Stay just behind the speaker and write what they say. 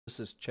This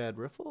is Chad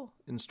Riffle,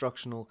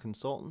 instructional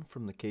consultant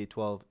from the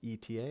K-12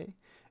 ETA,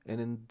 and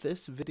in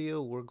this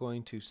video we're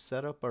going to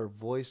set up our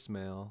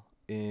voicemail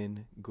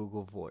in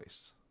Google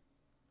Voice.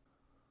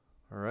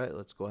 Alright,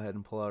 let's go ahead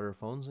and pull out our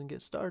phones and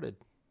get started.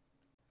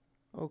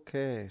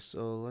 Okay,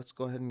 so let's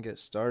go ahead and get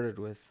started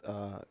with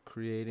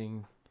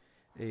creating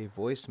a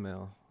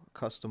voicemail, a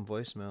custom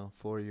voicemail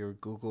for your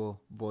Google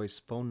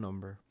Voice phone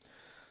number.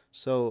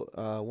 So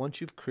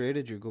once you've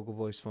created your Google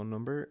Voice phone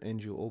number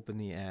and you open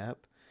the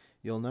app,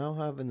 you'll now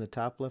have in the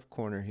top left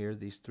corner here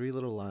these three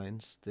little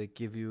lines that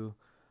give you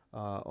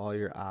all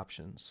your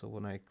options. So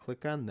when I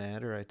click on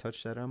that or I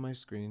touch that on my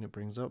screen, it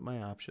brings up my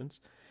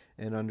options,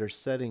 and under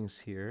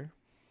settings here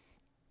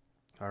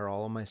are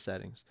all of my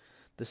settings.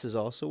 This is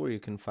also where you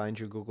can find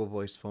your Google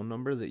Voice phone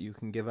number that you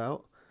can give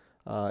out.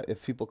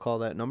 If people call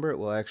that number, it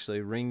will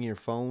actually ring your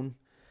phone,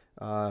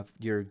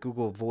 your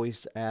Google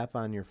Voice app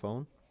on your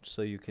phone,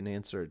 so you can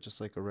answer it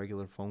just like a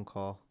regular phone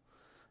call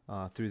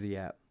through the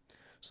app.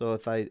 So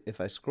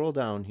if I scroll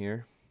down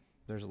here,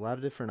 there's a lot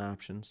of different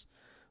options,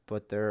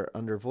 but they're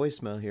under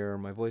voicemail. Here are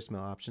my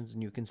voicemail options,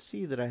 and you can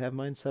see that I have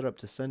mine set up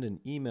to send an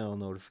email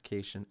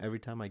notification every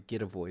time I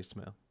get a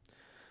voicemail.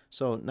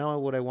 So now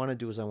what I want to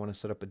do is I want to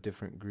set up a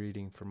different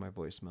greeting for my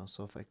voicemail.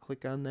 So if I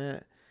click on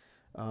that,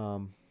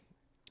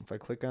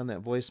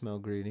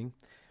 voicemail greeting,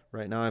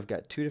 right now I've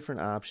got two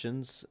different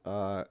options,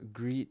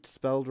 greet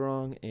spelled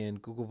wrong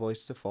and Google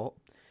Voice default.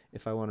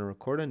 If I want to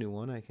record a new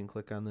one, I can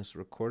click on this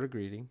record a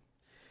greeting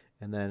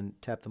and then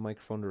tap the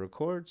microphone to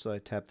record. So I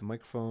tap the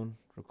microphone,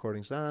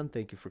 recording's on.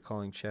 Thank you for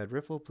calling Chad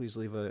Riffle. Please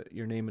leave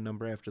your name and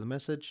number after the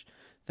message.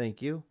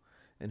 Thank you,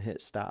 and hit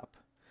stop.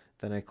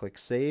 Then I click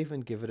save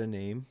and give it a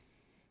name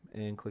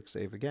and click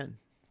save again.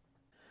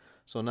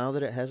 So now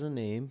that it has a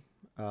name,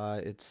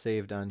 it's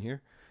saved on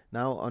here.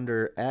 Now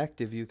under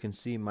active, you can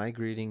see my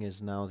greeting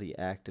is now the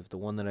active, the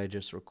one that I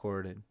just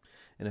recorded.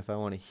 And if I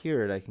want to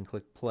hear it, I can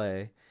click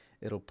play.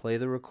 It'll play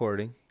the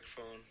recording.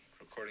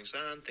 Recording's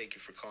on. Thank you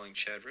for calling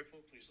Chad Riffle.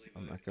 Please leave.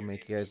 I'm not going to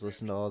make you guys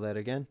listen to all that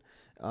again.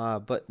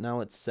 But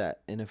now it's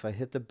set. And if I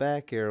hit the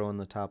back arrow in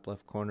the top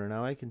left corner,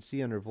 now I can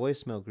see under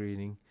voicemail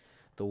greeting,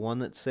 the one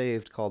that's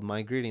saved called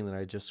my greeting that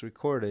I just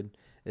recorded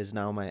is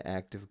now my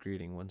active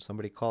greeting. When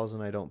somebody calls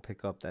and I don't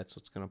pick up, that's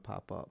what's going to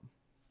pop up.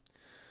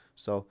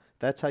 So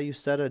that's how you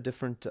set up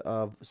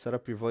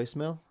your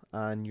voicemail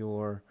on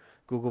your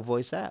Google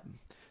Voice app.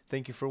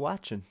 Thank you for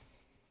watching.